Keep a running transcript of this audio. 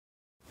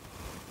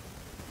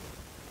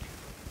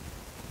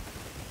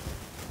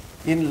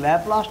In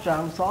Laplace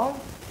transform,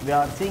 we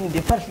are seeing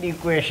differential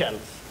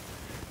equations.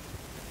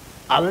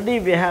 Already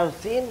we have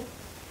seen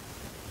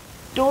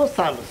two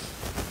sums.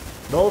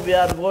 Now we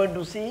are going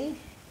to see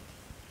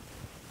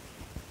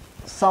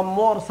some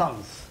more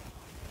sums.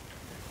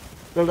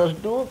 Let us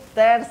do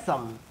third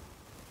sum.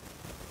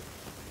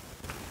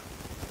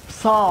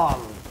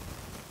 Solve.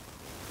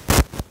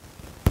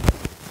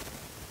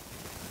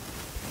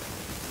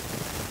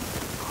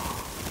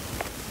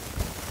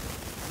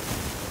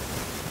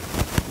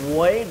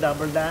 Y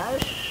double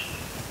dash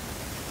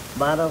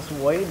minus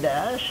y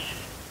dash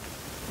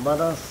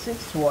minus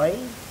 6y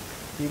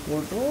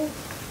equal to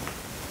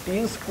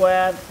t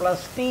squared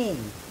plus t,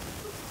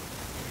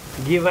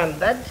 given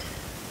that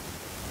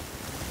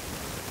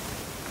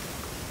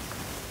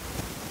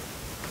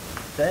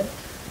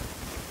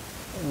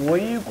y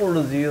equal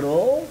to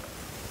 0,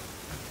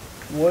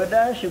 y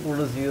dash equal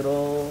to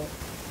 0,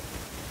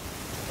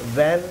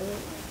 when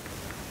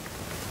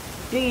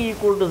t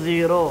equal to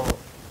 0,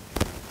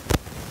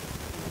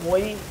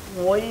 y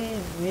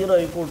 0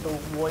 equal to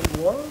y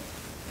 1,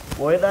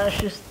 y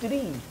dash is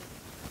 3.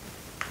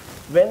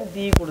 When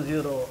t equal to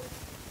 0,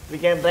 we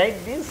can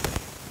write this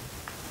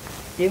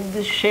in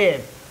this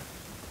shape.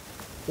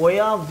 Y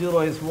of 0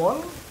 is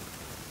 1,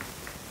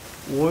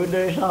 y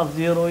dash of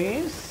 0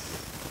 is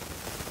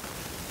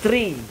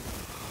 3.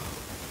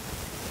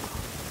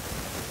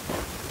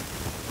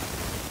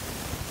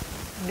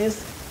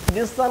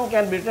 This sum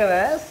can be written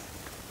as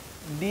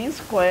d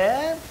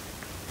square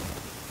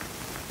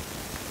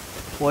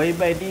y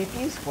by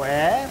dt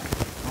square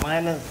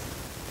minus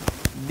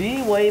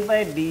dy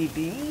by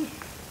dt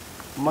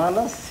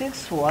minus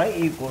 6y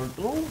equal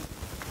to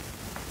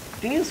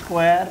t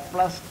square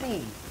plus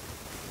t.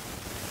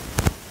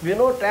 We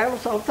know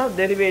terms of the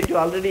derivative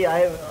already I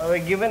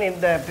have given in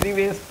the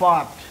previous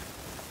part.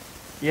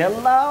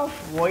 L of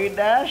y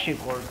dash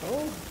equal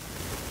to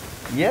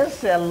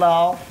S L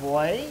of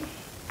y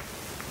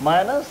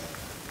minus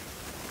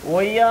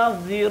y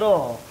of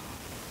 0.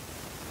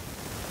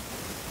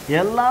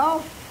 L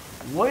of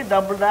y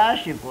double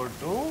dash equal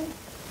to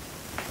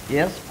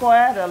S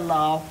square L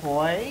of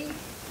y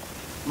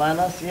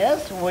minus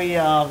S y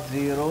of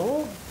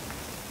 0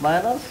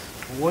 minus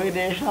y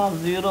dash of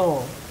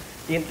 0.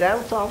 In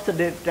terms of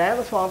the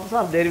transforms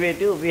of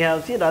derivative, we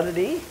have seen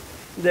already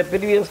in the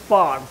previous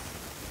parts.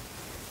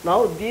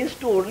 Now these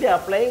two only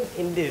applying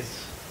in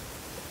this.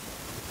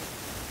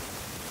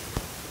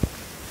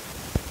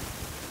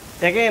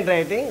 Again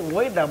writing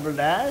y double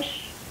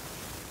dash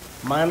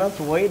minus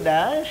y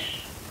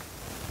dash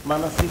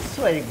minus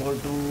 6y equal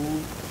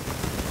to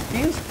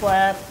t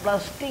square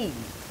plus t.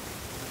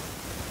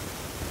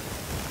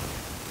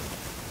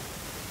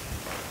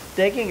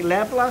 Taking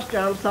Laplace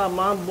transform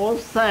on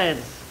both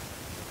sides.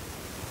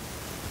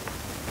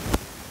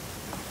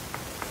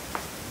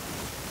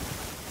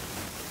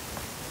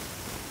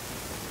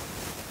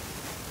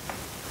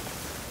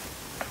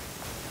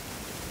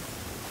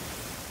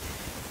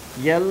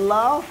 L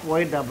of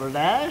y double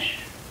dash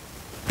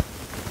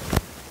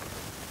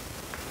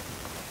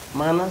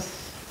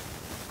minus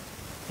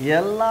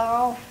L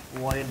of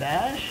y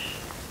dash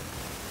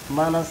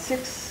minus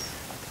 6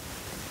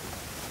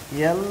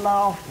 L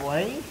of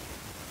y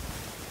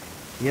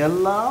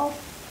L of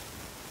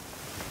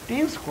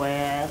t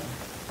square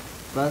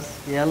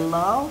plus L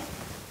of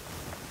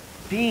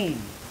t.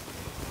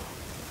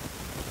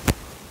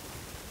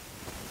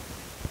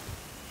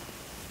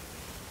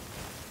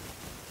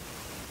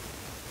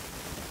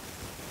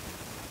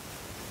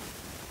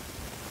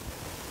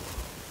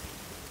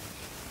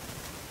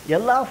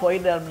 L of y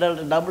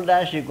double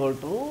dash equal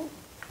to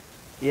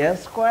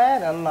S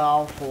square L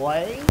of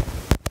y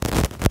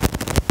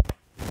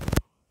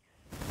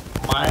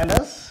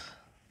minus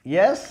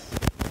S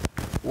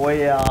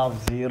y of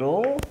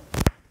 0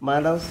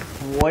 minus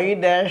y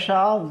dash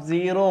of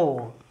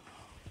 0.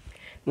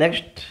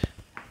 Next,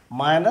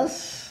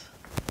 minus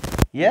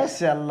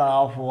S L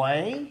of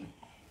y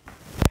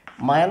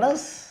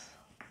minus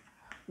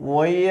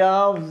y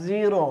of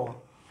 0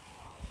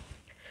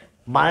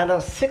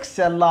 minus 6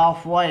 L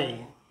of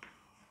y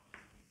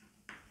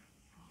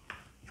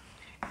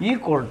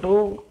equal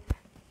to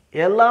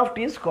L of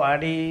t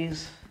squared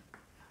is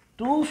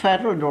 2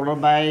 factorial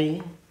divided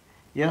by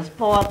S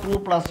power 2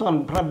 plus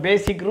 1 from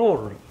basic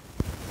rule,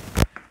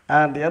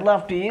 and L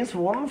of t is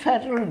 1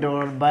 factorial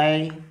divided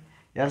by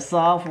S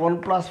of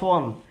 1 plus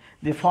 1.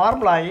 The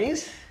formula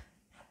is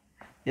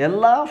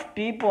L of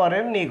t power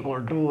n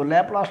equal to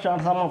Laplace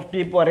transform of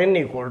t power n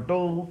equal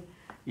to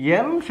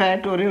n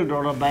factorial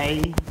divided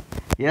by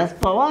S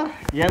power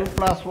n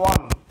plus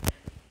 1.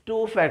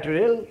 2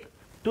 factorial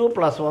 2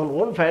 plus 1,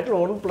 1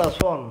 factorial 1 plus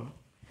 1.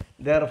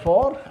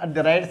 Therefore, at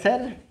the right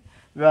side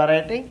we are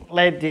writing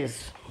like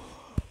this.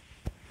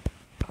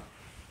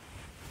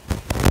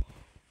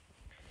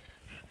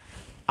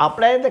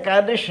 Apply the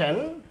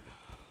condition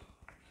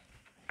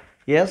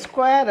S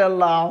square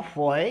L of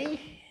y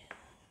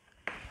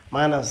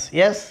minus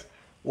S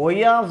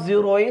y of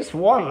 0 is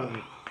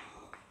 1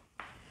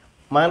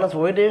 minus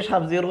y dash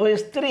of 0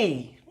 is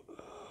 3.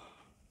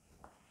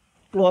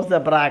 Close the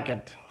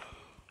bracket.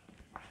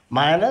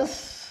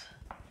 minus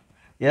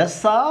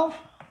s of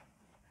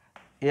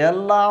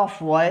L of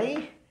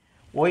y,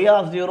 y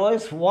of 0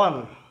 is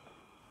 1,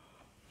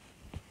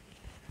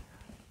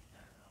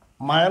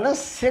 minus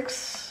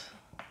 6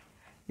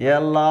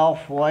 L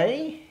of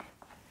y,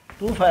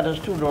 2 factors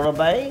 2 divided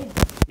by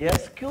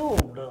s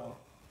cubed,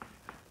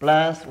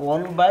 plus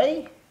 1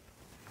 by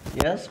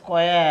s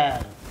square.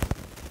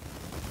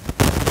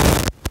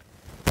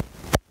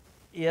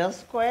 S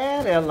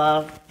square L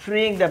of,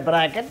 freeing the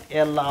bracket,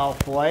 L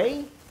of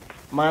y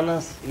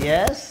minus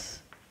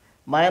s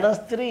minus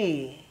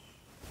 3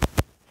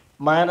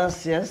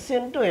 minus s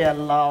into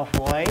L of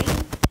y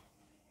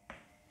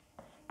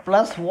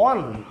plus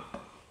 1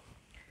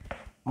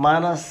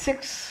 minus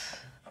 6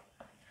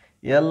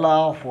 L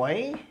of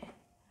y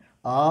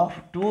of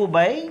 2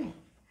 by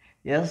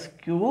s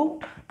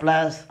cubed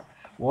plus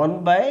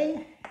 1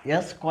 by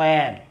s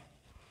squared.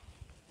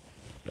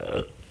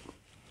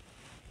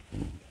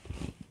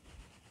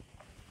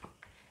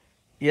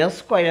 S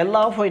square L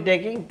of y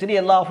taking 3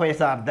 L of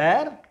y's are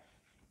there.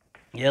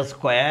 S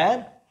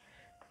square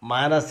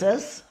minus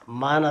s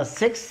minus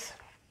 6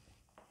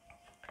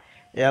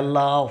 L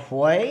of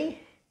y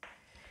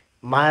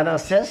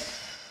minus s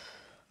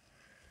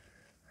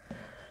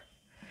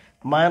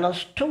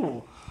minus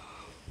 2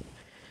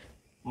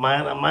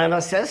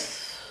 minus s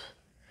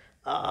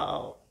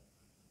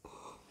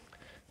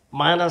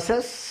minus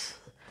s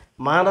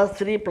minus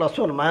 3 plus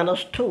 1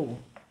 minus 2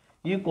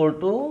 equal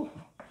to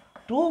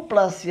 2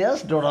 plus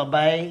s divided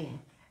by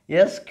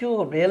s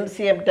cubed,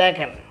 LCM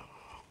taken.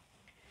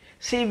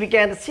 See, we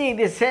can see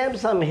the same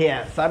sum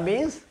here. Sum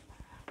is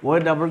y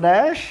double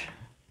dash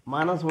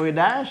minus y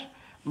dash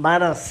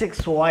minus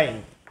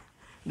 6y.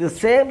 The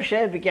same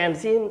shape we can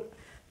see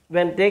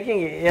when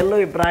taking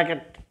LOE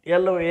bracket,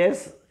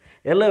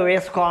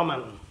 LOS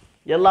common,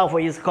 L of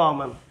y is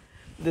common.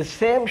 The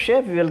same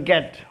shape we will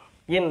get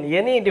in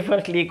any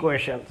differential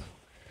equations.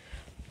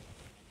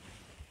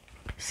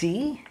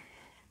 See,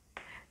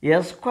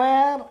 s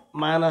square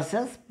minus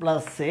s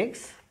plus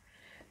 6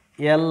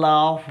 L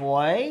of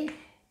y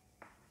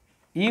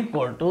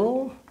equal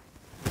to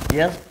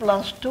s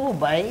plus 2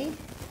 by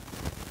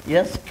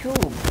s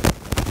cube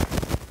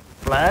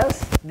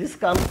plus this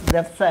comes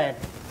that side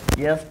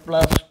s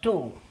plus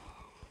 2.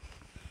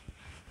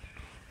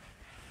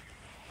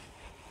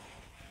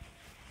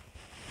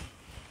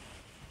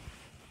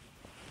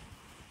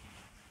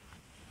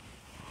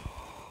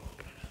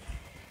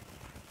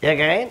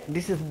 Again,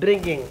 this is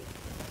bringing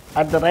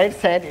at the right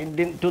side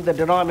to the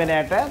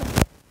denominator,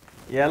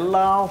 L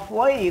of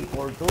y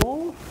equal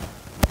to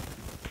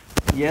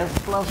s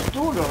plus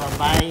 2 divided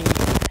by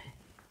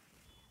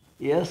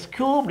s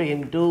cubed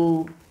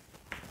into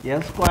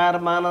s square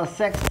minus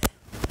 6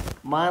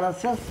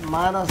 minus s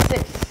minus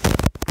 6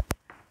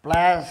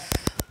 plus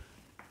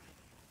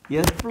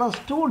s plus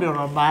 2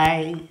 divided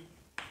by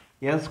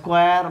s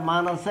square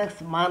minus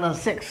x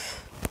minus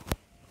 6.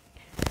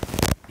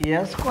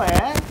 S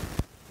square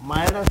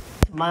minus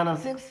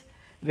 6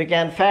 we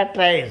can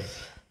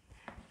factorize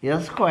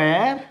s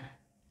square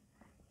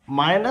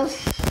minus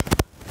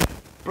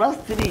plus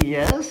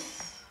 3s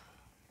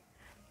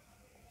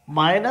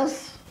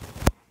minus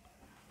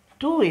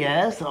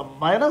 2s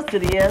minus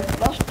 3s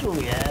plus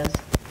 2s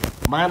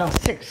minus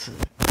 6.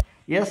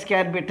 S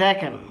can be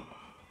taken.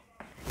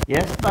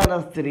 S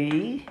minus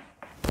 3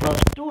 plus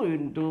 2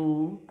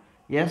 into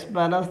s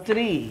minus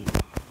 3.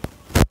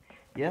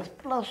 S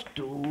plus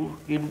 2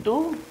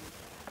 into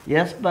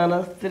s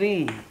minus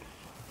 3.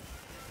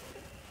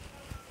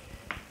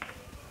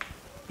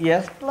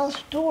 S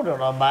plus 2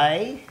 divided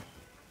by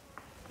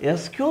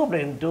s cubed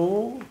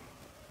into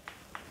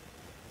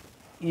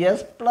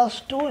s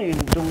plus 2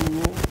 into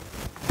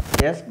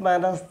s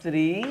minus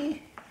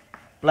 3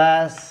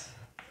 plus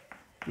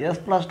s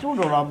plus 2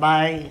 divided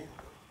by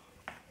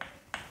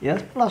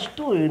s plus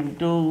 2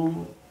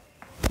 into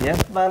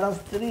s minus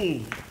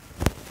 3.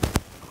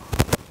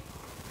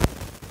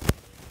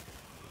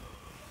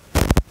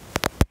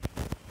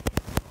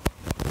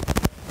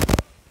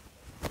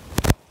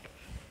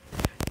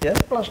 S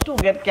plus 2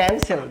 get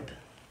cancelled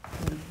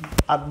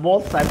at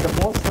both sides.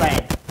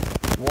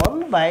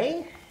 1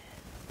 by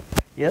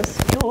s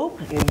cube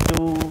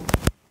into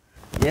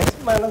s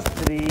minus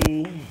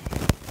 3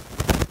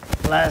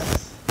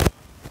 plus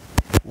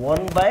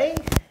 1 by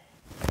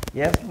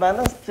s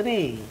minus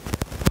 3.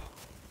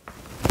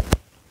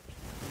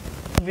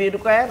 We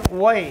require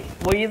y.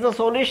 Y is the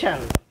solution.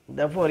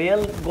 Therefore,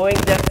 L going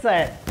that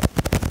side.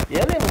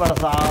 L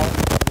inverse of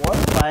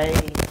 1 by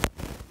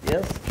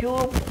s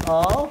cube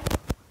of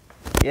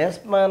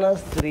s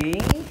minus 3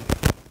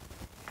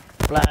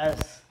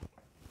 plus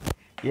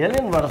L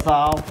inverse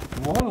of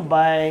 1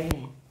 by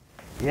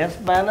s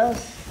minus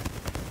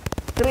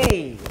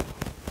 3.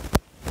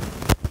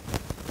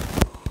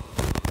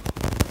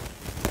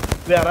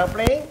 We are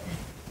applying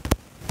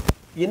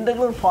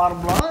integral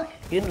formula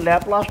in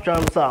Laplace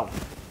transform.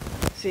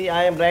 See,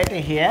 I am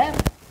writing here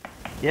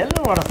L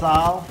inverse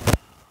of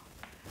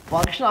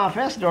function of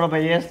s divided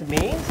by s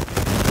means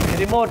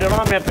remove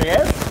denominator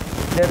s.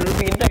 There will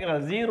be integral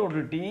 0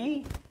 to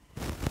t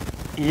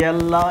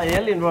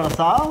L inverse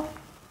of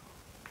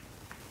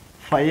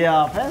phi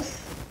of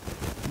s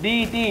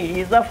dt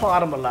is the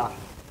formula.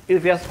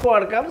 If s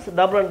squared comes,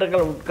 double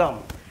integral would come.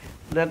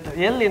 That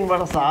L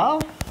inverse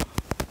of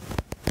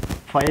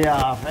phi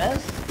of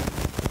s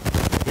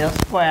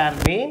square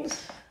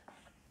means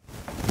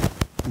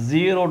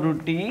 0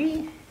 to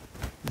t,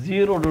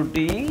 0 to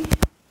t,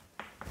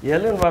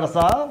 L inverse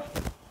of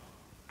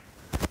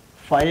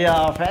phi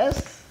of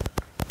s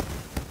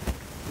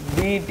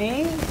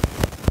dt,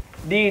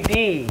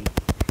 dt.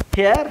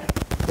 Here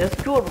s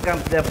cube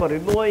comes, therefore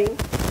removing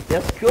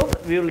s cube,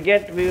 we will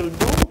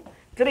do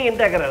 3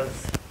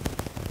 integrals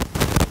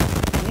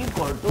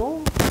equal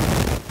to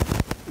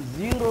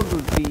 0 to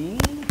t,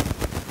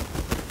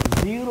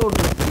 0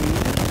 to t,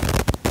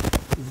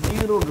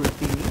 0 to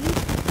t,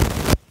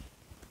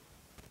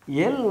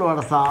 L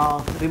inverse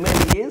of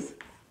remaining is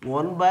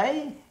 1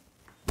 by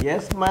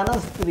s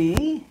minus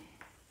 3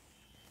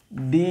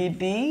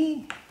 dt,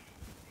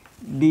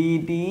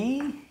 dt,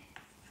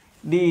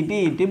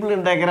 dt, triple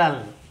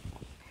integral.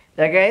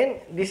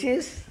 Again, this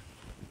is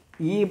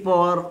e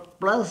power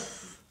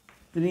plus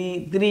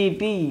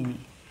 3t.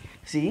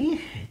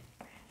 See,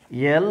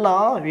 L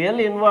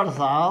inverse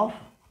of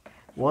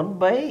 1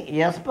 by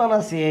s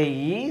minus a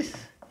is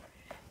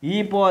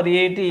e power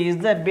at is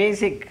the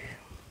basic.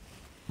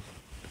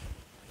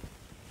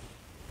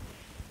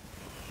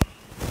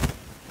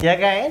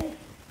 Again,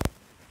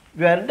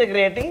 we are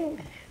integrating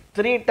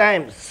 3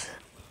 times.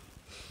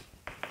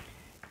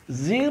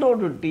 0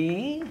 to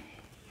t,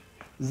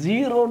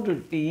 0 to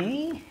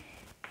t,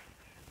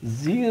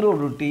 0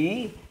 to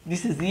t,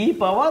 this is e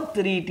power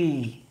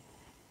 3t,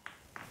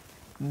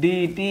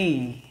 dt,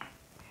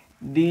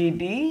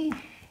 dt,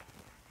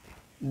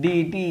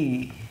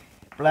 dt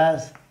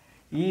plus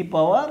e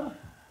power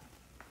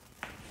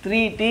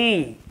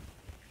 3t.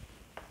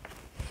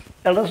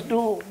 Let us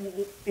do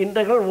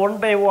integral 1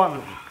 by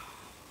 1.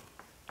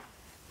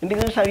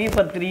 Integration of e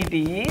power 3t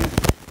is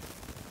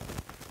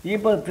e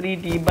power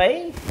 3t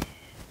by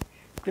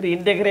 3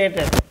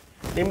 integrated.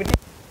 Limit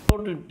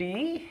 0 to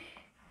t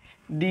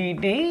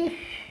dt,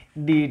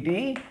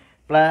 dt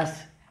plus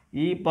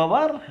e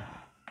power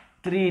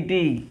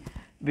 3t.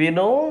 We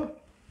know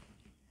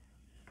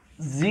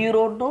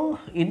 0 to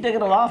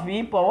integral of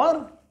e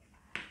power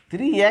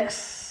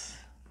 3x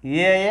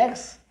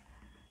ax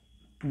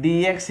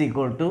dx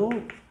equal to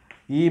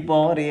e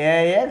power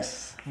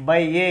ax by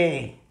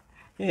a.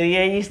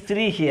 A is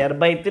 3 here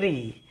by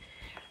 3.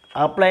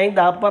 Applying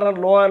the upper and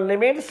lower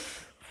limits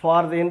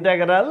for the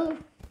integral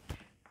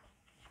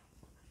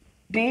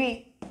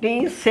t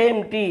is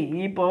same t,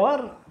 e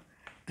power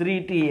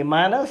 3t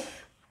minus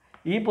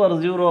e power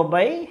 0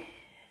 by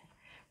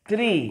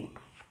 3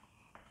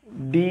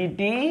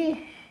 dt,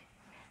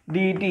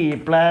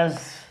 dt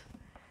plus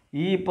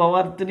e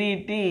power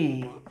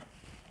 3t.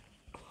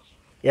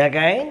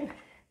 Again,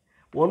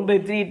 1 by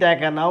 3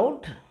 taken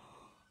out,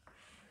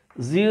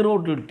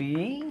 0 to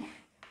t,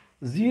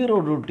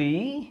 0 to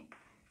t,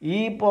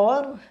 e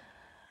power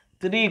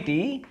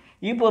 3t,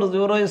 e power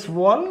 0 is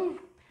 1,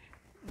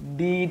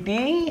 dt,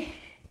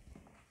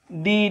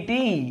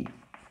 dt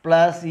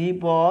plus e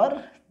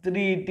power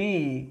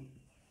 3t.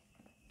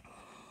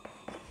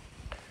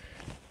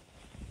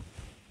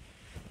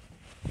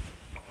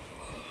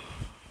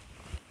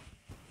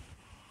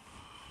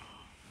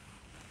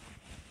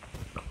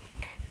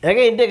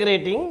 Again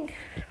integrating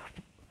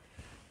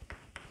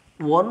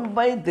 1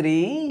 by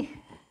 3,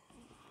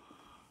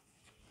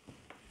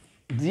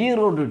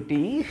 0 to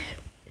t.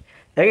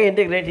 Again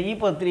integrate e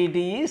power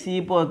 3t is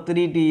e power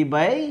 3t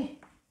by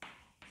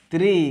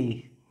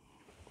 3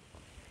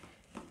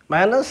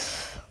 minus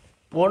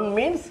 1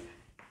 means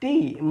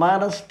t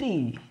minus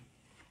t.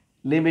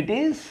 Limit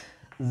is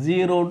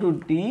 0 to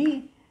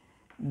t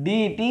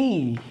dt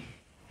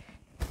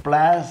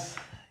plus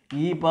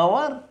e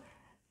power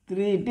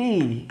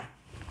 3t.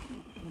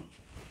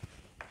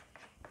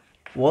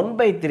 1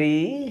 by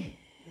 3,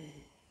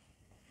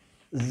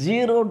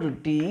 0 to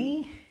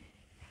t,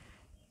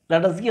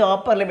 let us give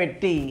upper limit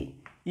t,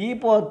 e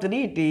power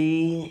 3t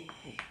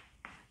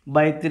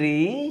by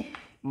 3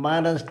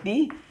 minus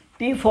t,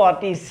 t for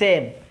t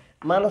same,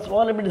 minus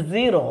 1 limit is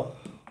 0,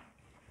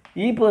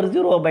 e power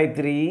 0 by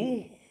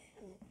 3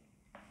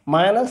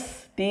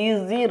 minus t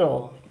is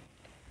 0,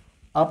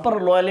 upper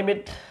lower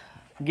limit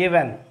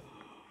given,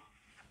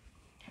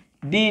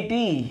 dt,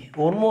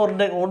 one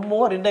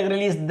more integral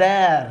is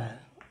there.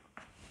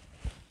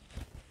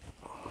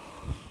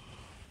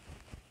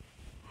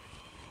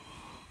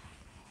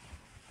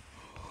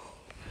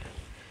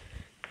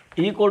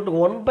 Equal to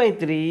 1 by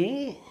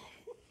 3,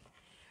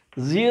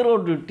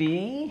 0 to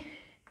t,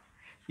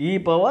 e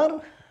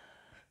power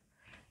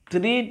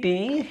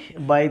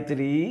 3t by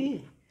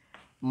 3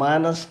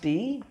 minus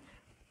t,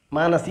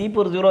 minus e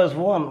power 0 is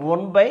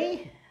 1 by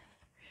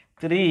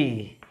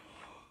 3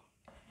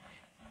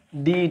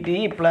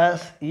 dt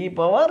plus e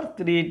power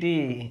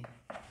 3t.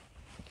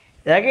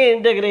 Again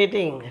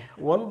integrating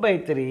 1 by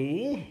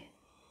 3,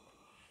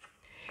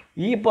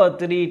 e power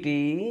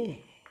 3t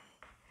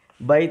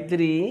by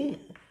 3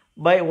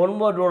 by 1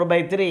 more divided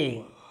by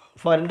 3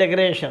 for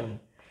integration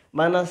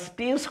minus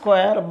t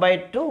square by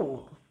 2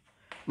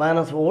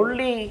 minus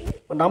only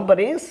number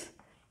is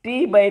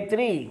t by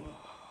 3.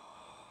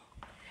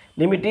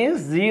 Limit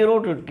is 0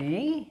 to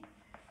t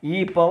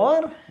e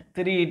power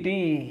 3t.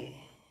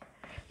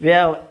 We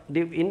have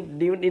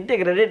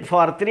integrated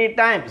for 3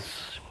 times.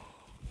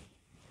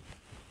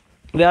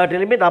 We have to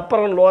limit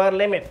upper and lower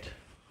limit.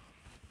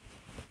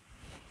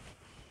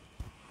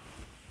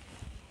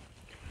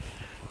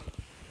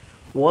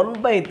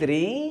 One by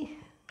 3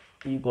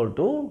 equal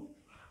to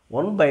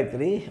 1 by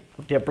 3,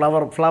 put a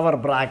flower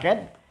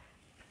bracket.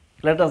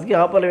 Let us give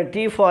upper limit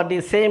t for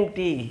the same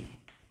t,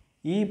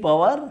 e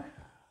power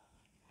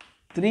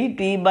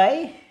 3t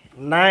by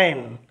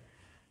 9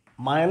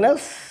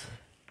 minus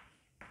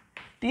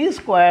t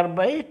square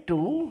by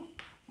 2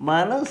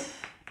 minus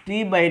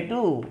t by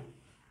 2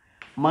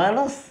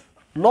 minus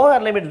lower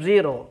limit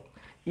 0,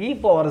 e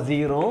power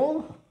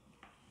 0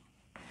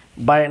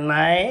 by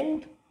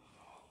 9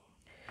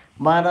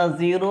 minus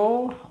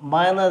 0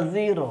 minus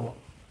 0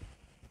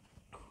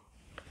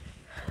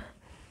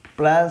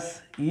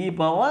 plus e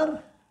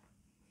power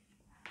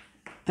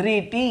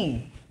 3t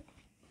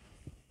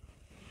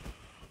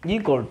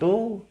equal to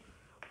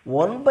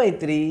 1 by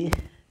 3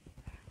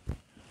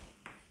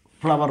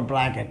 flower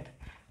bracket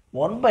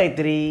 1 by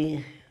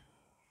 3,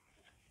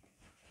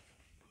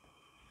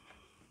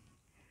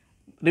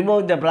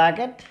 remove the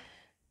bracket,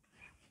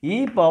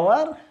 e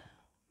power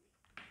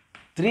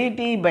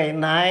 3t by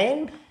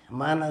 9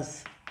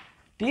 minus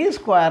t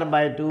square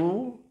by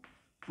 2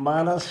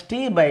 minus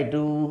t by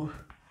 2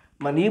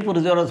 minus e power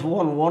 0 is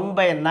 1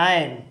 by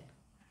 9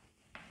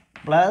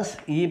 plus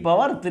e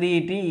power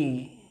 3t.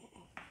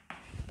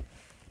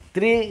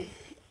 3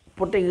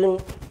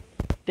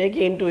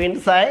 taking into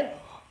inside,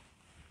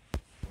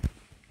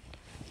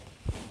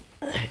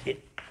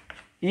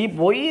 y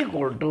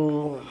equal to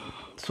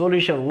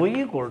solution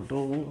y equal to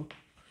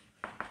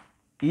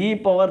e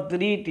power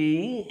 3t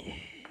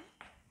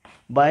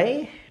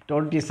by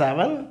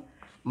 27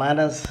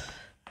 minus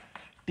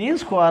t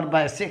square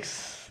by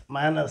 6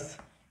 minus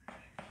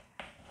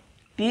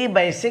t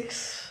by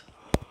 6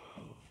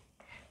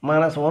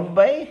 minus 1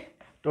 by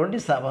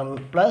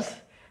 27 plus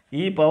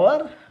e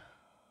power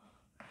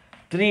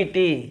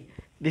 3t.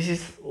 This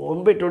is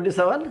 1 by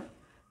 27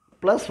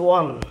 plus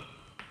 1.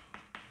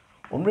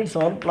 1 by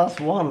 7 plus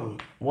 1.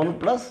 1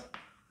 plus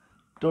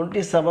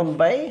 27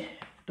 by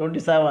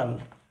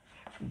 27.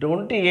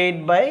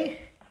 28 by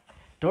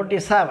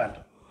 27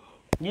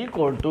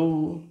 equal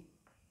to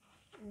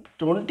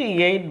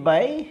 28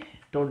 by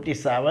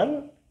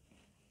 27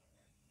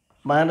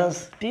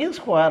 minus t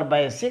square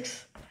by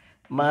 6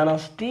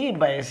 minus t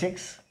by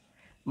 6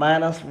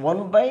 minus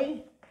 1 by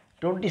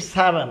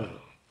 27.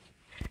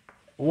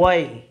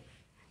 Y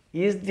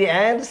is the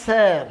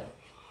answer.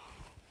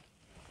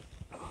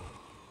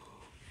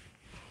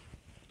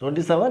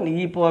 27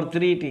 e power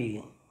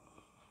 3t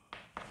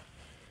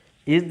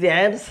is the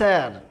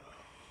answer.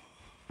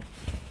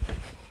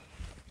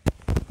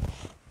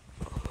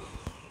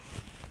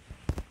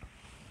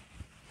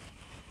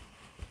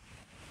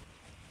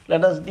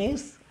 Let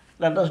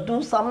us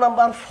do sum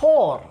number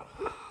 4.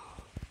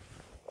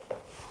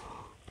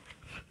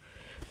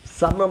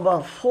 Sum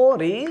number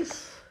 4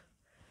 is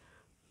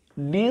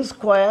d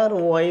square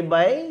y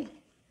by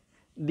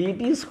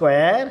dt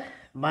square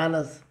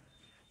minus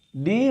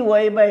dy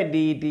by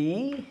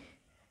dt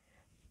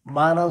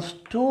minus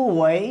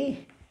 2y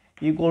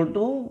equal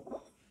to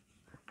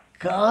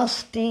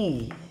cos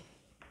t.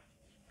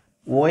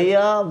 Y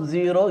of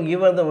 0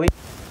 given the y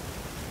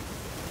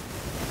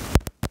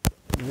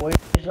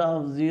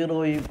of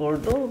 0 equal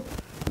to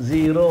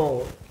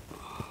 0.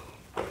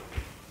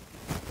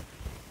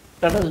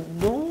 Let us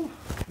do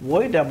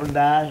y double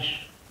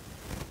dash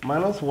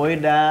minus y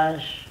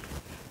dash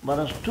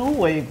minus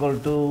 2y equal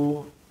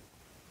to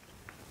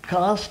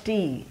cos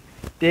t,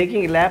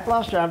 taking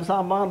Laplace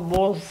transform on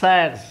both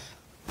sides.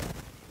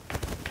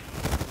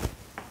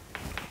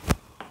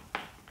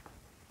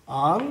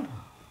 On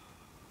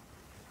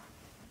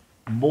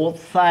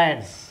both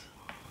sides,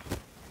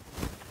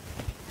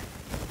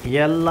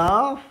 L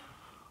of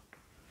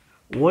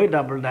y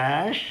double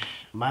dash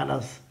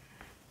minus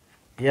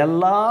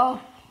L of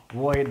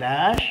y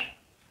dash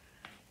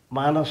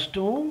minus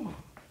 2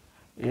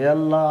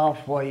 L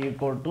of y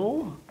equal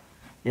to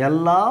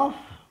L of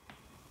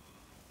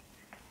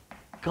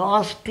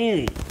cos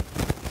t.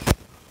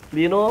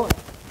 We know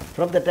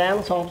from the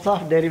terms of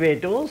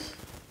derivatives,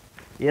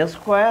 s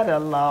square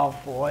L of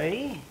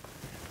y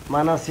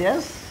minus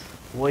s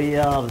y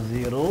of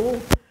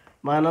 0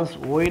 minus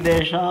y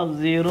dash of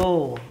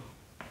 0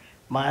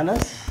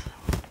 minus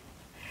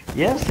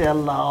s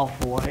L of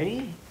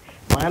y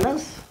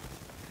minus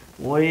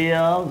y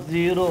of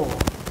 0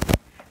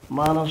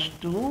 minus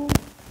 2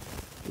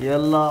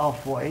 L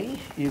of y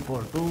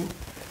equal to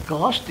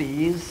cos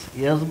t is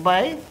s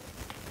by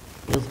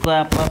s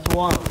square plus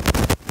 1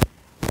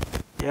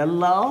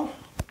 L of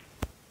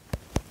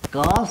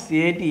cos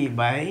at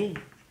by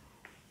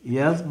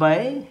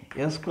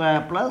s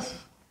square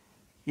plus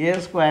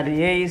a square,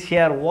 a is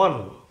here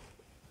 1,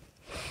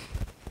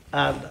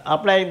 and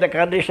applying the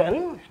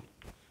condition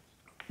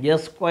a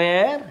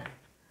square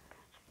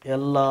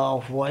L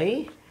of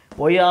y,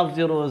 y of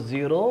 0 is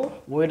 0,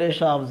 y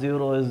dash of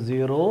 0 is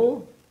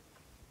 0,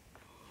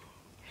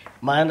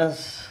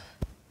 minus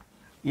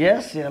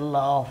s L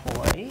of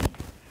y,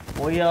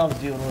 y of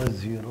 0 is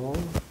 0,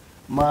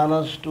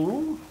 minus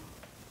 2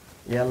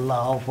 L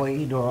of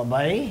y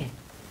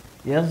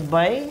divided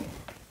by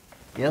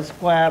s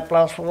square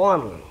plus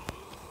 1.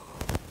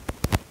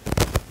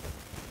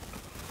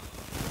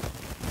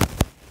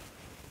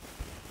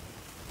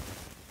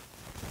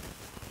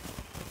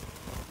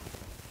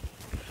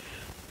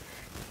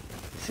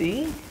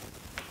 See,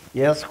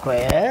 s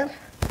square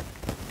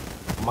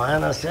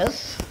minus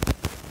s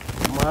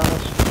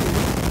minus 2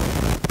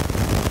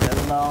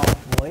 L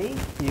of y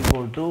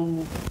equal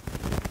to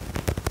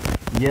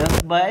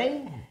s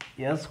by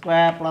s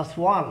square plus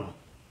 1.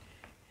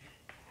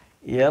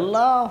 L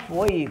of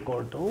y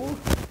equal to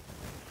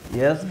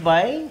s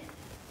by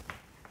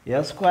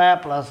s square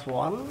plus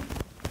 1,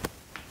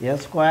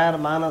 s square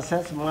minus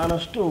s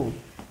minus 2.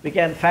 We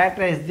can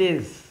factorize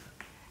this.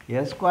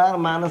 S square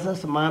minus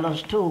s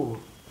minus 2.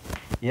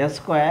 S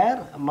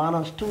square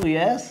minus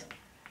 2s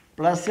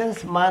plus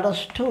s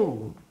minus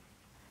 2.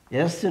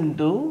 S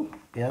into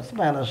s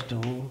minus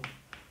 2.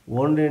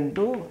 1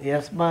 into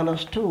s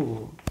minus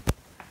 2.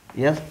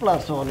 S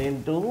plus 1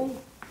 into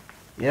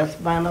s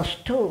minus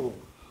 2.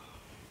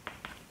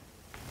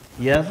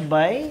 S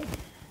by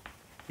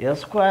s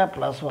square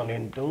plus 1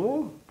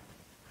 into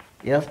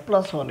s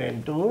plus 1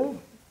 into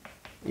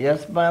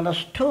s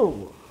minus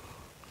 2.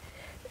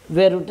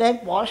 Where you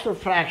take partial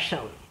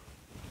fraction,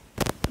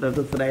 let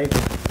us write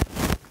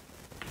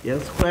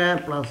s square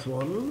plus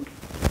 1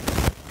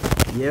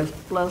 s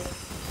plus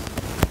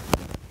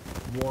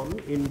 1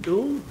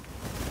 into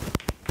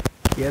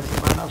s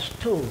minus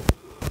 2.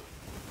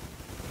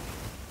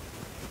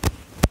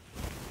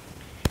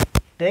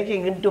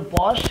 Taking into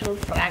partial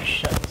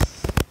fractions,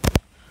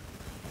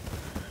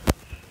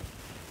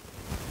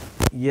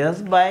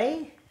 s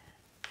by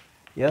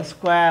s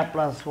square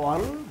plus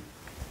 1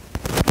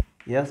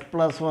 s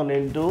plus 1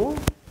 into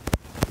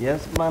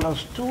s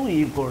minus 2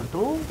 equal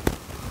to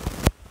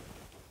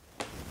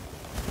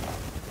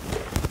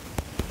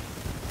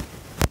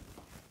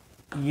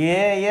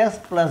as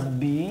plus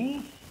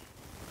b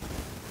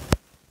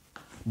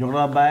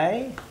divided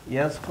by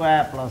s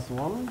square plus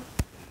 1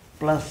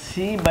 plus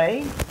c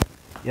by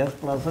s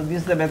plus 1.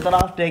 This is the method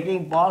of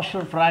taking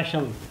partial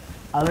fraction.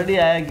 Already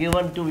I have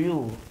given to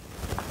you.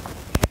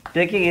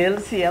 Taking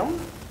LCM,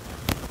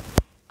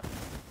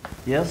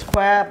 s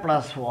square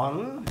plus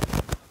 1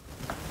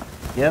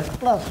 s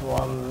plus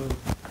 1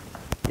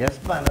 s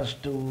minus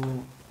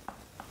 2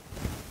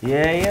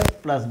 as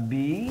plus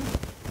b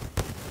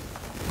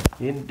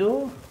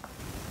into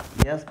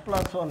s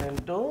plus 1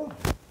 into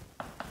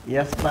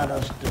s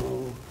minus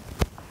 2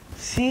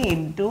 c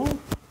into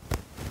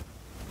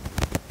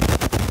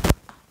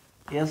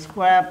s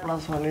square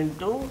plus 1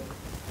 into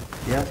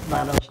s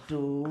minus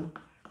 2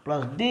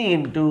 plus d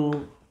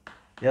into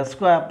s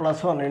square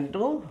plus 1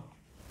 into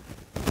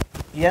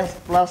s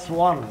plus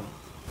 1.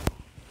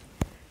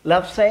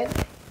 Left side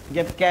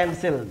get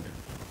cancelled.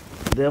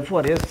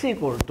 Therefore, s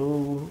equal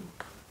to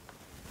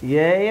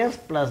as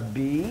plus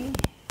b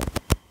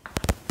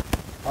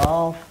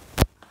of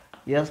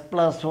s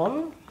plus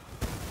 1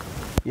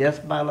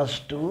 s minus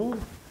 2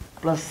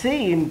 plus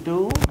c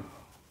into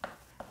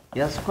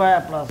s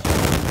square plus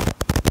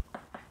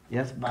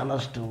 1 s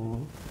minus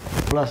 2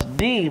 plus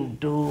d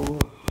into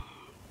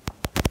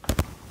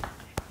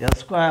s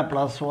square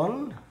plus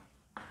 1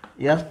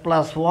 s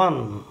plus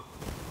 1.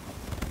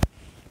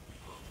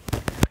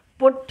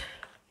 Put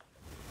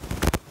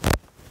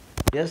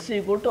s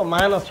equal to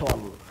minus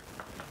 1.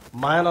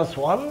 Minus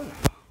 1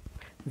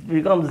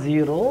 becomes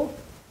 0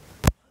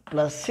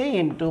 plus c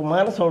into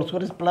minus whole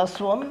square is plus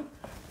 1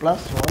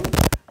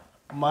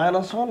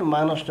 minus 1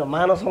 minus 2.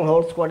 Minus 1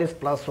 whole square is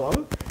plus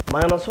 1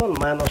 minus 1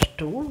 minus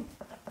 2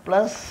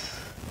 plus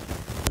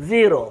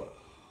 0.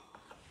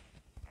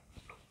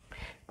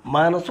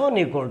 Minus 1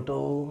 equal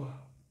to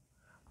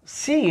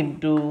c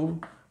into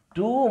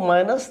 2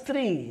 minus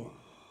 3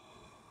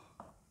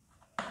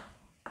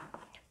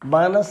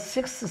 minus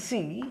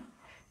 6c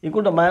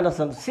equal to minus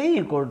 1. C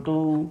equal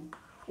to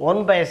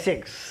 1 by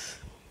 6.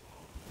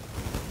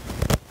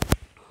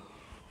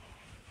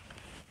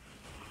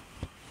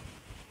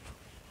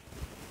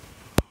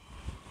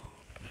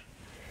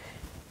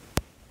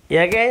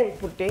 Again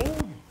putting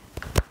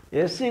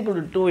s equal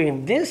to 2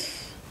 in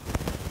this,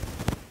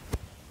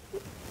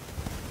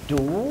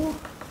 2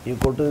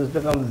 equal to this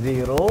becomes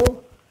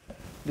 0,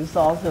 this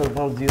also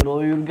becomes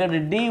 0, you will get a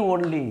d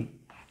only.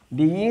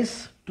 D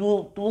is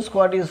 2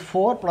 squared is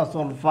 4 plus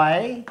 1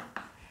 5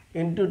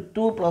 into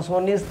 2 plus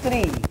 1 is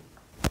 3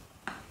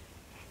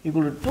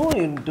 equal to 2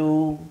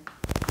 into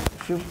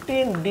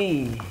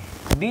 15d,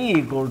 d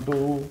equal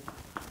to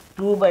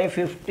 2 by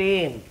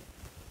 15.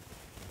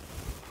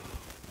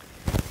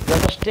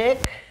 Let us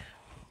take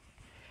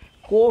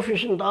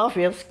coefficient of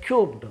s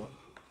cubed.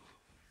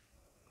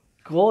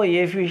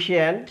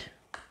 coefficient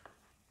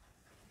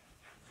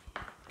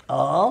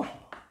of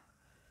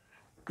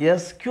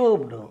s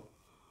cubed.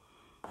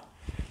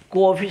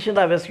 Coefficient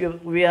of s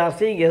cubed, we are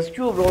saying s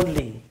cubed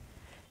only.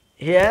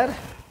 Here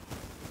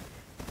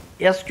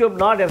s cubed,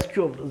 not s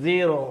cubed,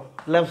 0,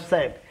 left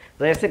side.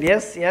 So I said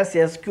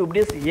s cubed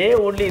is a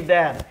only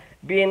there,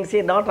 b and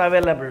c not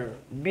available,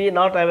 b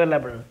not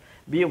available.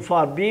 B,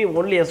 for b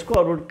only s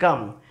square would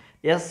come,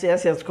 s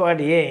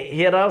squared a.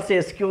 Here also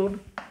s cubed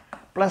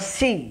plus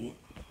c.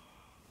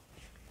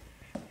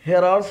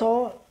 Here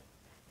also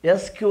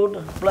s cubed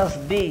plus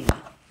d.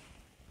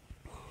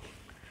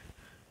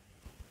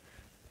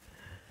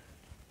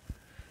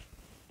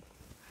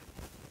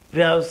 We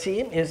have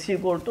seen s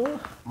equal to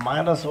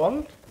minus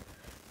 1,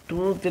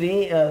 2,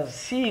 3,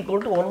 c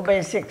equal to 1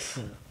 by 6.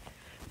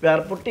 We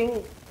are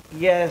putting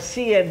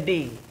c and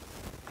d.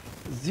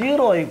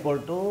 0 equal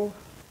to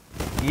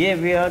a,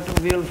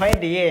 we will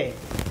find a.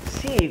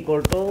 C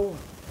equal to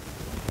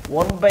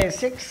 1 by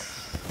 6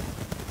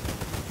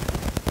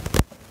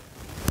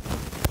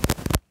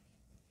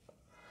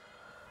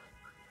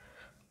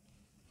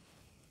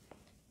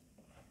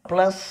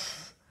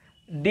 plus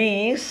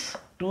d is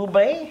 2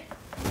 by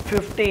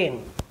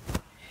 15.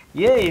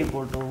 A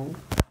equal to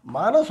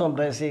minus 1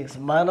 by 6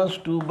 minus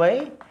 2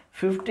 by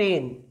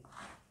 15.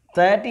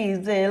 30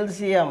 is the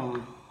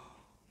LCM.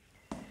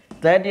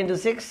 30 into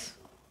 6,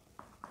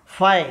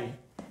 5.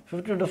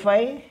 50 into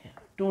 5,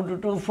 2 into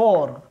 2,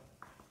 4.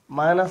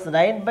 Minus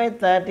 9 by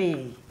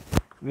 30,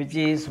 which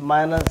is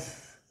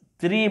minus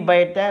 3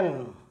 by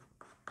 10.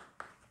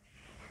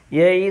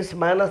 A is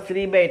minus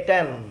 3 by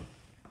 10.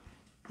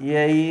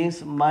 A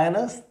is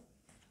minus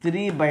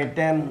 3 by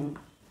 10.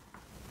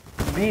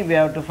 B we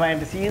have to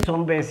find. C is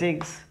 1 by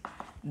 6.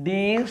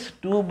 D is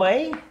 2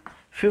 by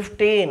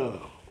 15.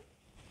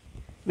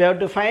 We have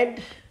to find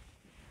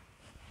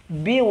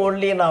B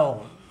only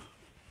now.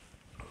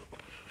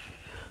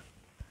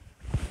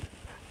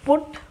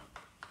 Put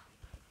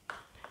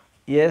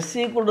S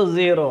equal to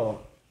 0.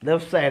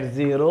 Left side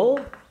 0.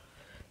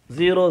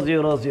 0,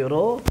 0,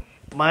 0.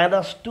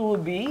 Minus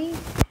 2B.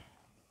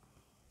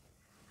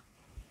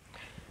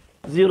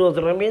 0,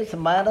 0 means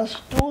minus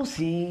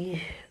 2C.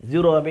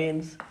 0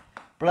 means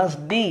plus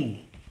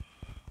D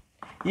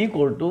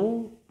equal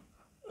to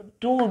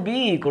 2B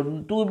equal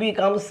to 2B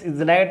comes is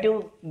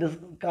negative,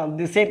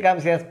 this side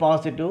comes as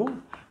positive,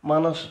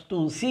 minus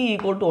 2C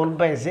equal to 1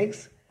 by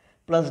 6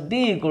 plus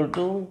D equal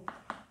to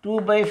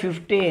 2 by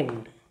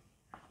 15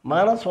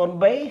 minus 1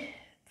 by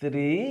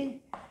 3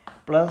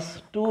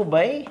 plus 2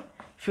 by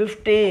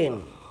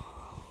 15.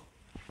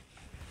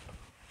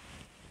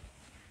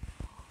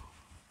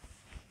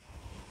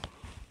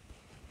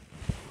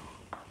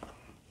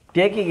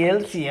 Taking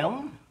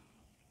LCM,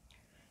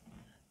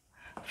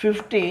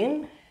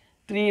 15,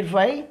 3,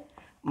 5,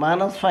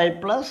 minus 5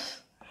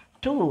 plus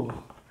 2,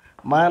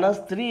 minus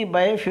 3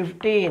 by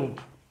 15,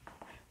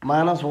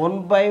 minus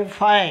 1 by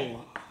 5.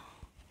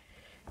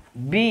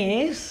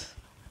 B is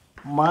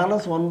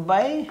minus 1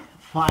 by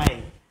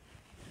 5.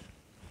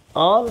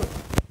 All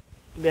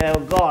we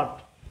have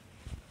got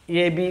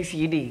A, B,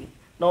 C, D.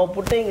 Now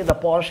putting in the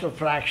partial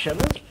fraction,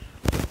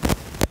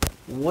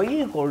 y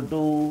equal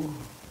to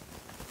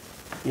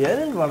L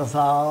inverse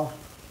of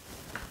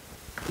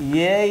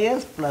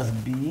AS plus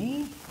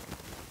B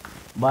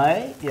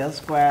by S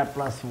square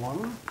plus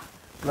 1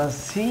 plus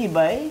C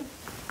by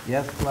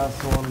S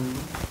plus 1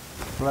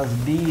 plus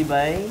D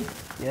by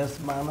S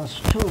minus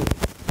 2.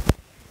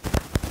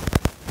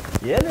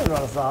 L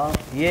inverse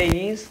of A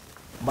is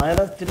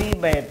minus 3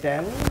 by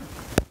 10,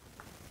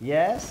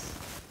 yes,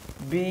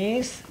 B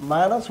is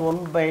minus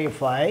 1 by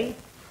 5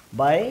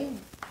 by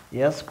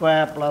S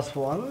square plus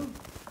 1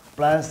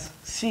 plus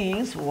C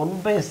is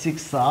 1 by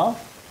 6 of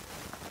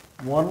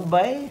 1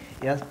 by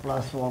S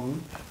plus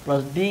 1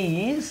 plus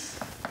D is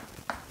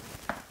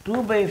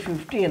 2 by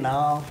 15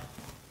 of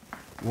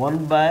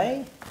 1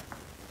 by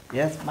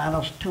S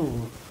minus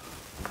 2.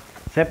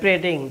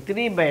 Separating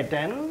 3 by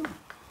 10,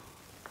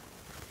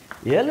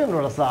 L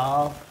inverse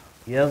of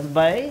S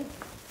by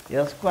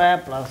S square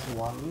plus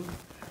 1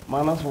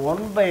 minus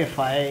 1 by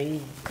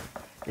 5.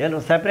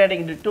 L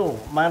separating into 2,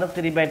 minus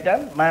 3 by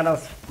 10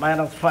 minus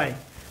 5.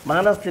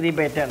 Minus 3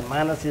 by 10,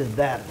 minus is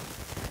there.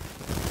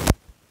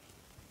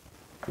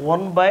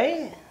 1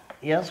 by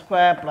S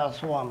square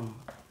plus 1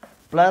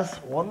 plus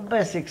 1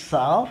 by 6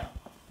 of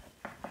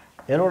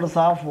inverse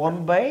of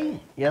 1 by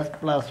S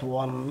plus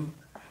 1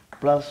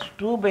 plus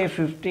 2 by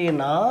 15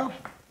 of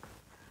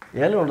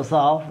L inverse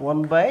of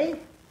 1 by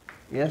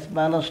S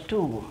minus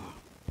 2.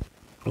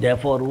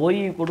 Therefore, y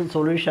equal to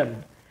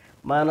solution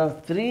minus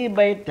 3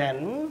 by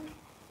 10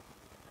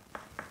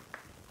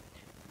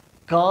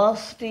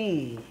 cos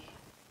t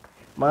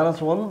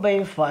minus 1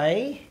 by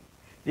 5,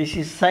 this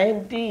is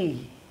sin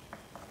t,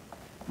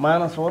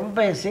 minus 1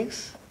 by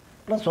 6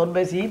 plus 1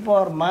 by c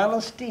power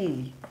minus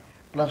t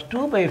plus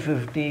 2 by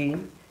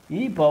 15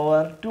 e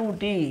power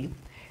 2t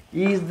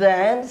is the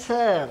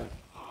answer.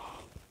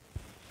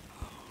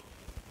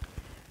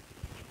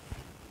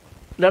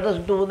 Let us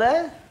do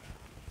the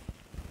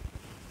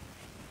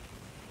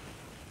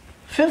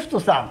Fifth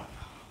sum.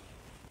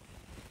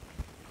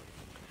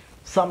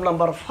 Sum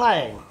number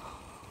 5.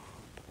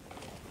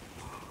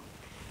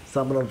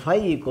 Sum number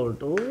 5 equal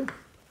to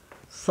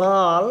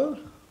solve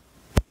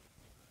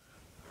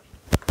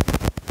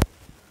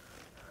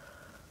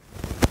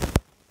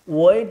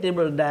y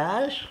double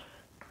dash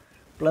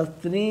plus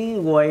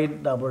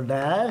 3y double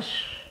dash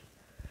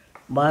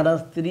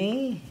minus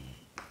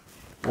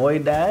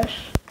 3y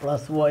dash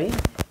plus y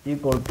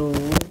equal to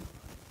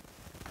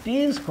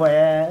t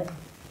square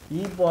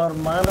e power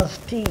minus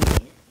t,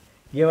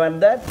 given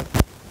that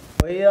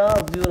y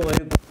of 0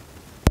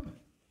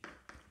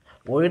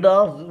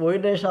 y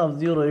dash of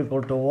 0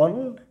 equal to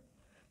 1,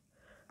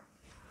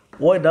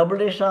 y double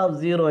dash of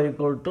 0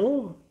 equal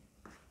to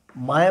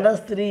minus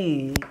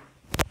 3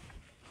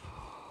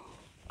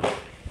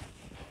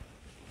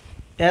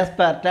 as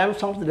per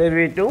terms of the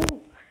derivative,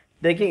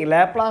 taking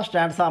Laplace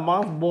transform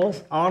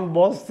on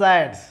both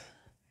sides.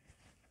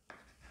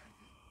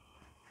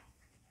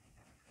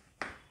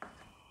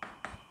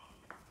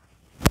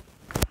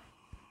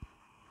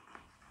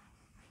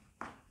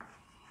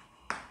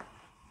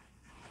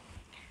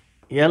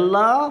 L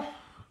of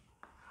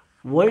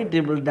y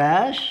double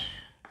dash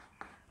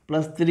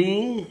plus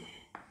 3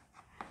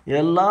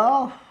 L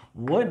of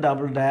y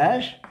double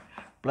dash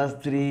plus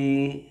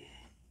 3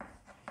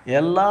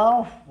 L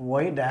of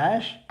y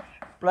dash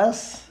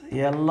plus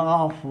L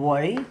of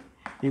y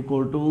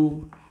equal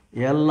to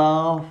L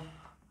of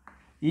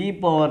e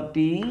power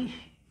t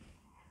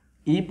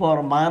e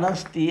power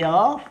minus t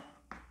of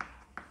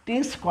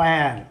t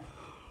square.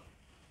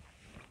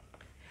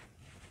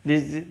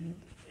 This is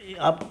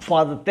up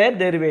for the third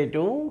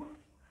derivative,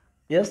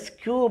 s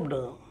cubed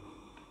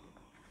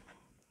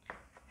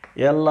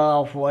L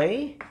of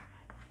y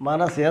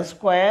minus s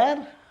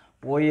square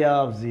y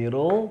of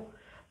 0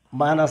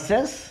 minus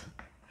s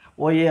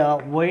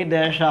y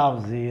dash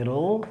of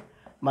 0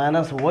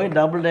 minus y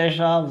double dash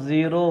of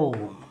 0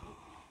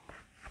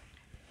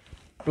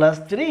 plus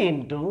 3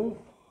 into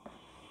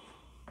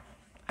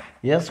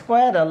s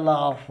square L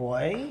of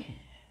y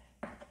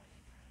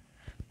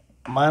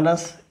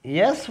minus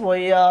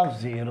sy of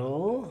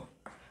 0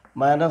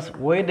 minus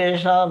y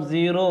dash of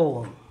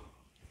 0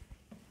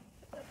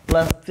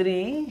 plus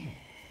 3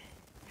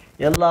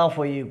 L of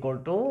y equal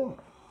to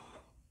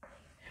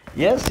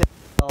s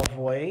of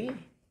y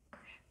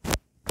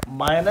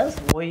minus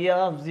y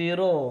of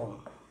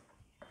 0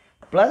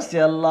 plus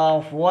L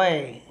of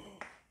y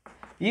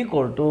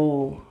equal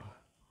to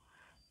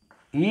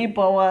e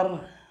power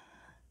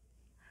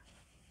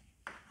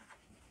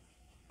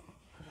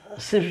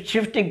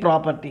shifting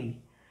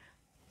property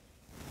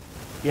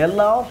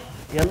L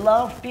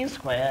of t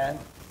square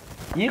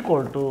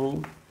equal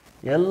to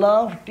L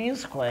of t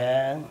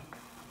square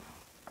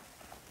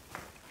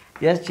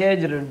s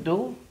changed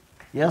into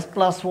s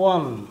plus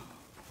 1.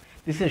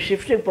 This is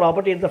shifting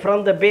property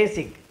from the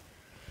basic.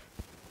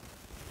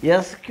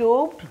 S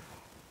cubed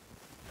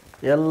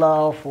L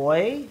of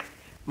y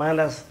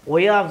minus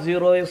y of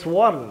 0 is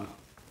 1.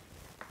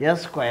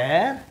 S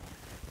square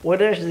y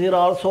dash 0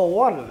 also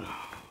 1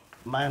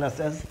 minus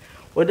s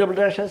y double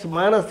dash is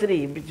minus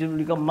 3, which will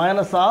become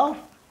minus of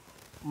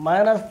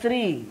minus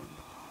 3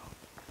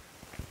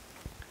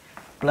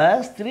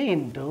 plus 3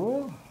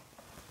 into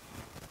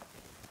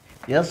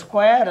s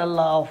square L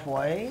of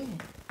y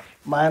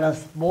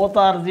minus both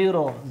are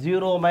 0,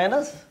 0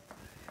 minus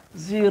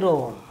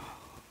 0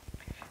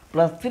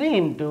 plus 3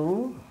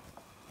 into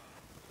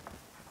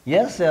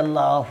s L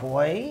of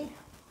y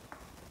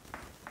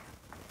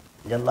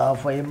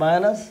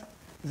minus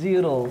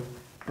 0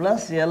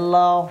 plus L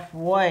of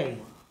y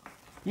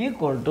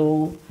equal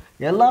to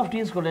L of t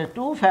is equal to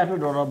 2 factorial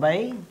divided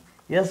by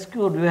s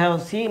cubed. We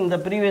have seen the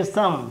previous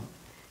sum,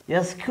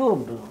 s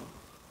cubed.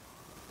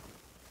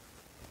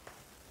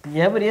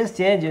 Every s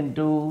change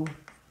into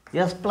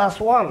s plus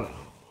 1.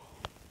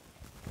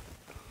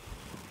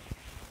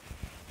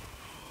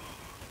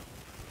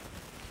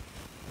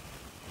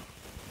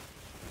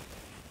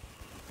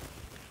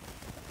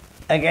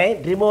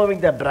 Again, removing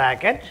the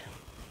bracket,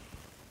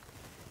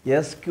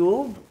 s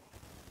cubed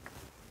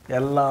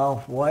L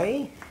of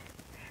y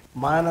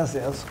minus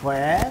s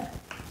square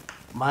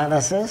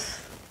minus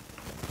s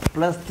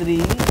plus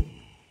 3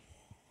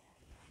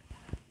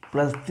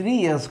 plus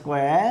 3s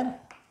square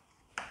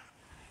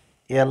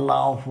L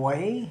of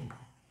y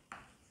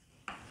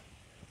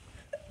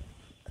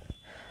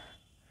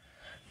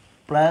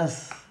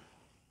plus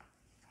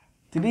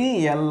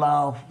 3L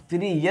of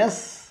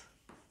 3s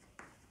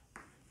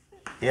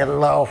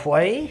L of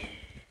y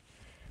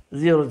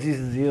 0, this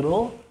is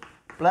 0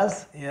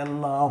 plus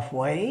L of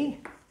y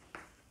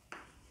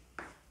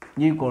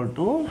equal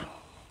to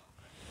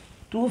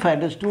 2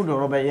 factors 2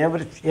 divided by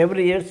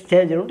every year's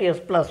change into s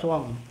plus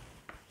 1.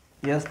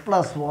 S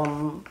plus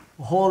 1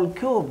 whole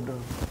cubed.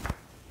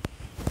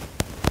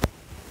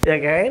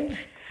 Again,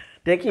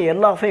 taking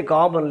L of a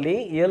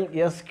commonly, L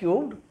s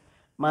cubed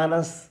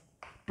minus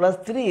plus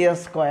 3s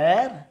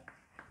square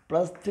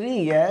plus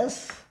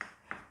 3s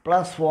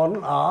plus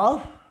 1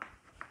 of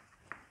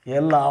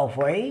L of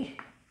y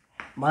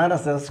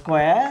minus s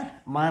square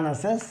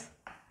minus s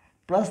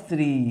plus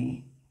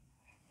 3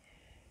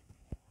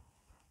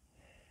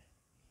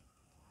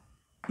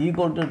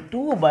 equal to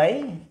 2 by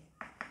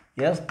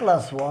s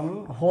plus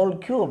 1 whole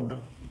cubed.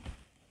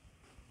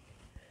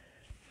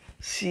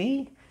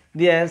 See,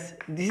 this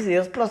is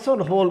s plus 1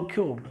 whole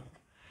cubed.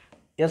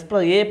 S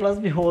plus a plus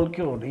b whole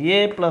cubed.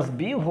 A plus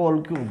b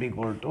whole cubed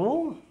equal to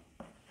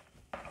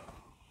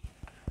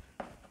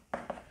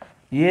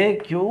a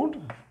cubed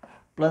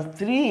plus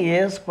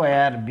 3a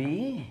square b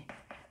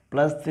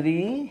plus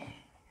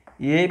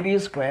 3ab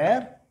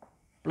square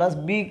plus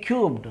b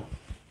cubed.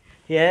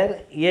 Here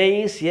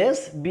a is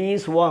s, b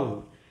is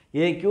 1.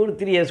 A cubed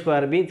 3a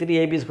square b,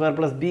 3ab square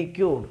plus b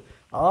cubed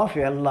of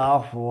L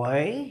of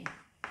y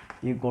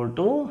equal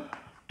to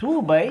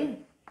 2 by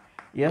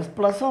s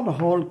plus 1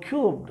 whole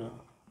cubed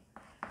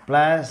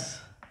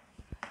plus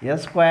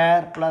s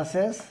square plus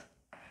s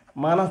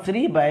minus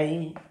 3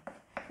 by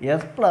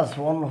s plus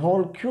 1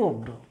 whole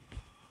cubed.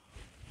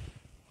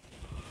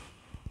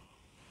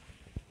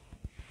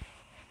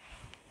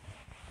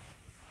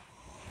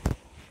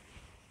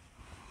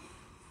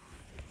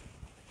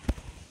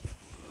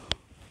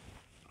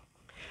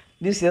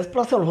 This s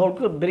plus 1 whole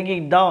cube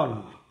bringing down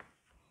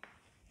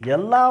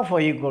L of y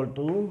equal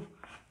to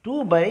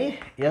 2 by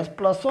s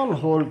plus 1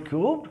 whole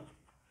cubed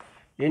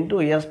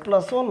into s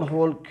plus 1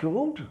 whole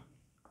cubed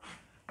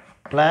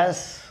plus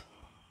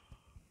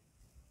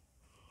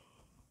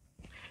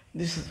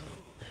this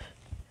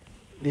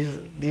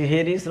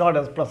here is not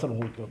s plus 1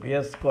 whole cube,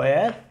 s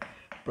square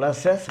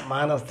plus s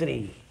minus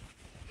 3,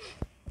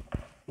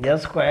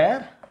 s square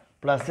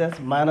plus s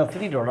minus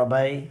 3 divided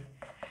by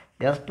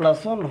s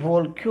plus 1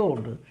 whole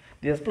cubed.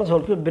 The s plus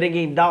whole cube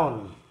bringing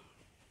down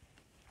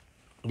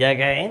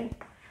again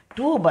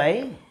 2 by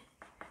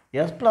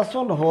s plus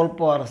 1 whole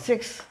power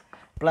 6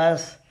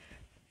 plus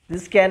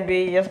this can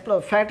be s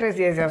plus factorize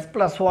as s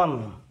plus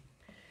 1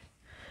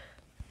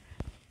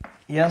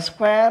 s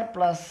square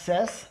plus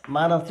s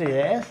minus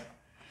 3s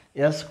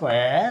s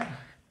square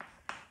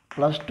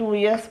plus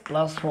 2s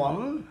plus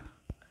 1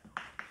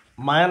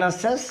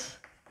 minus s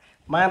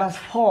minus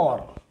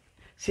 4.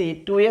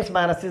 See, 2s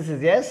minus 6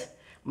 is s,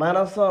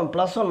 minus 1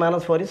 plus 1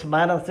 minus 4 is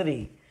minus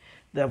 3.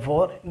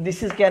 Therefore,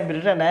 this is can be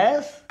written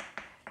as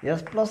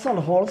s plus 1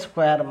 whole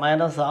square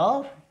minus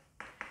of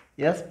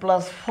s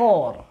plus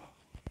 4.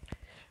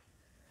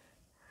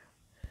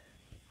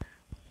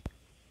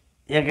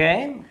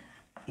 Again,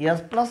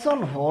 s plus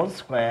 1 whole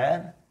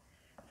square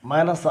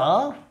minus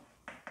of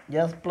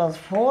s plus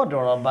 4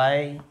 divided by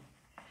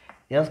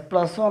s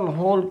plus 1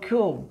 whole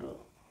cubed.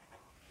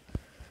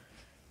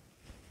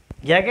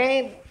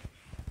 Again,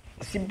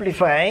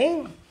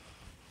 simplifying,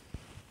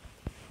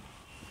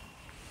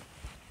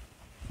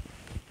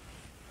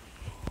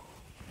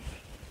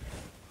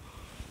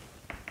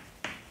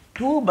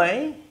 two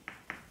by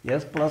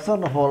s plus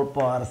 1 whole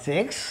power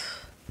 6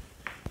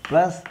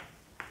 plus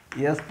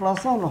s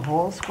plus 1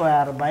 whole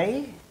square by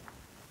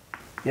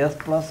s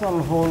plus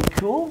 1 whole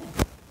cube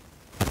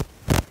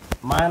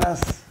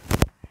minus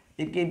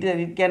it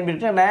can be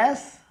written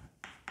as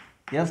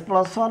s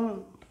plus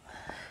 1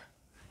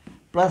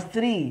 plus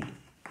 3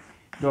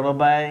 divided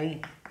by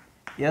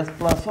s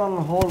plus 1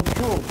 whole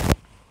cube.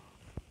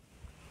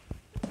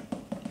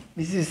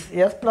 This is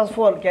s plus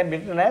 4 can be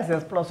written as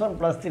s plus 1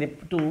 plus 3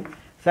 to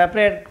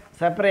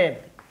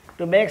separate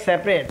to make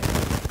separate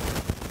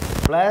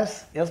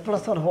plus s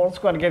plus 1 whole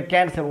square get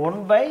cancel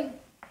 1 by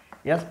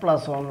s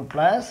plus 1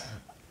 plus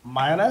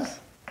minus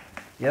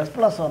s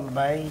plus 1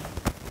 by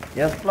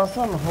s plus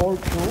 1 whole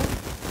cube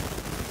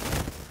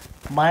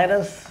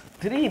minus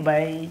 3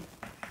 by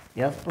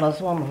s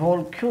plus 1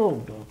 whole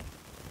cubed.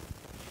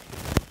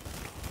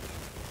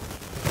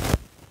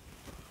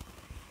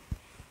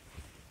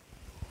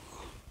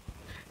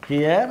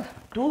 Here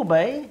 2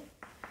 by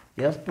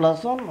s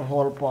plus 1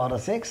 whole power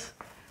 6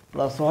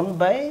 plus 1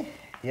 by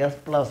s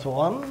plus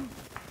 1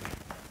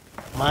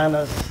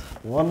 minus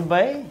 1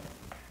 by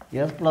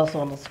s plus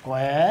 1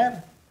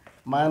 square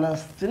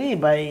minus 3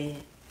 by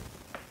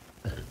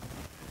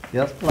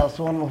s plus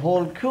 1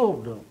 whole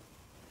cubed.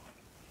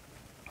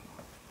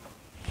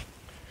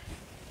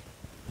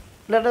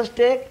 Let us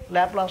take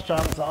Laplace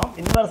transform,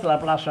 inverse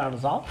Laplace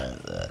transform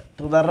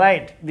to the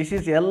right. This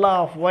is L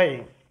of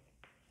y.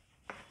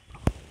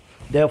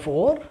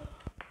 Therefore,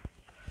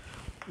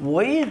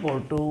 y equal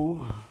to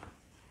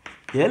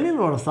L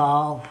inverse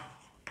of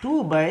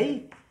 2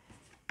 by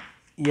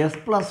s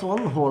plus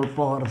 1 whole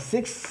power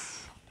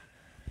 6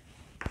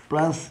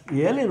 plus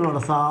L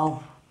inverse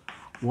of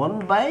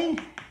 1 by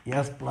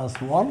s plus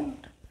 1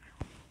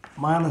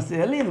 minus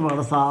L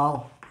inverse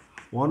of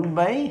 1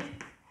 by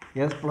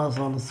s plus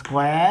 1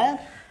 square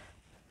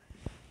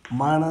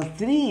minus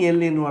 3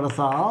 L inverse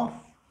of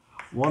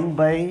 1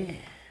 by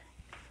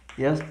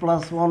s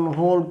plus 1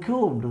 whole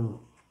cubed.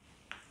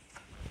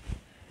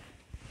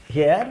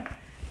 Here,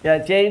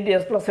 change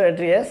s plus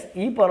factor s,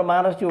 e power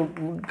minus 2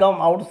 would come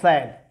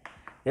outside.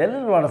 L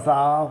inverse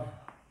of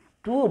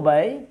 2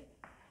 by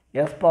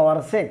s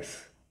power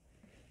 6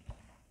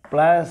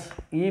 plus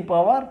e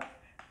power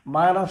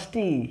minus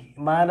t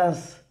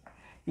minus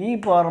e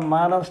power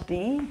minus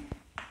t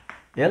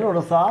L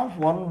inverse of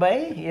 1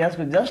 by s,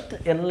 just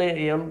L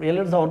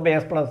inverse of 1 by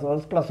s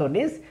plus 1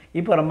 is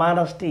e power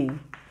minus t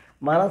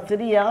minus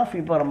 3 of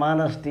e power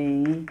minus t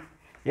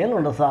L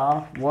inverse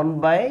of 1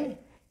 by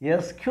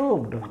s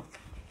cubed.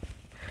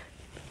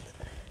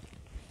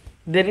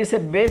 There is a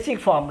basic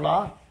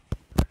formula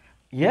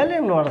L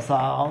inverse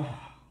of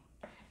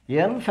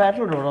n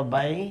factorial divided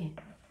by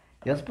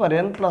s power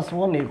n plus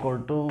 1 equal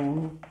to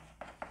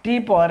t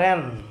power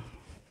n.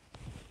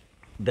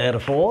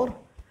 Therefore,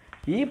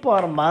 e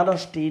power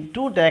minus t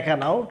 2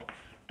 taken out,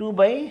 2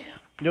 by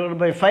divided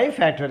by 5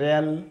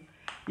 factorial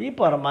e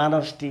power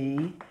minus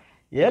t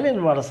L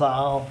inverse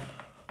of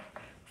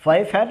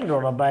 5 factorial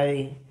divided by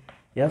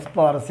s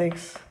power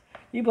 6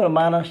 e power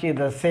minus t is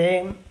the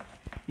same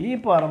e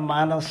power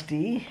minus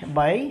t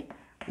by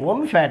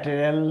 1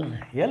 factorial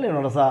L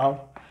inverse of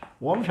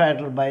 1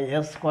 factorial by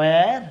s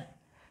square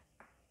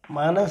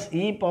minus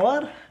e power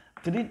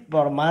 3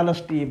 power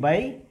minus t by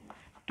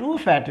 2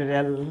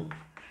 factorial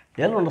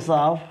L inverse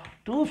of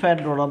 2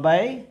 factorial divided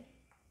by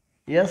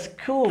s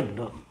cubed.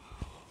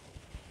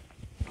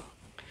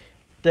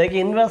 Take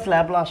inverse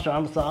Laplace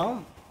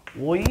transform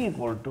y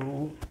equal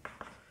to,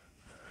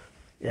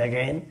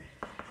 again,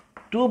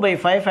 2 by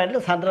 5 factorial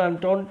is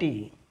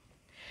 120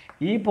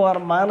 e power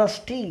minus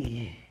t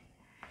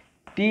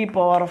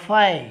power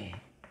 5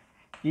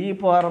 e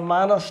power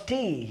minus t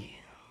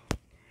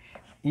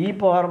e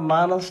power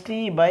minus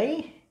t by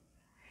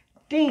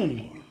t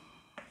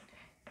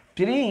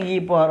 3 e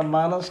power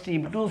minus t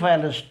 2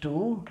 factorial is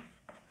 2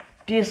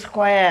 t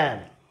square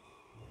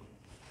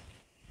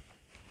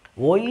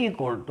y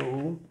equal to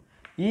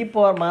e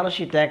power minus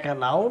t taken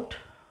out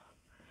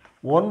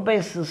 1 by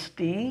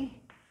 60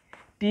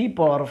 t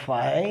power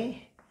 5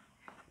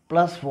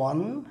 plus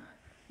 1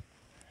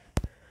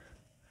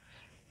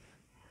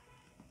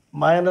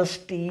 minus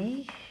t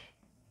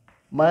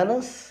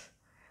minus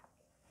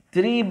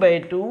 3 by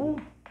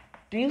 2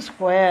 t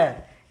square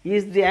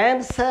is the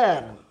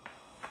answer.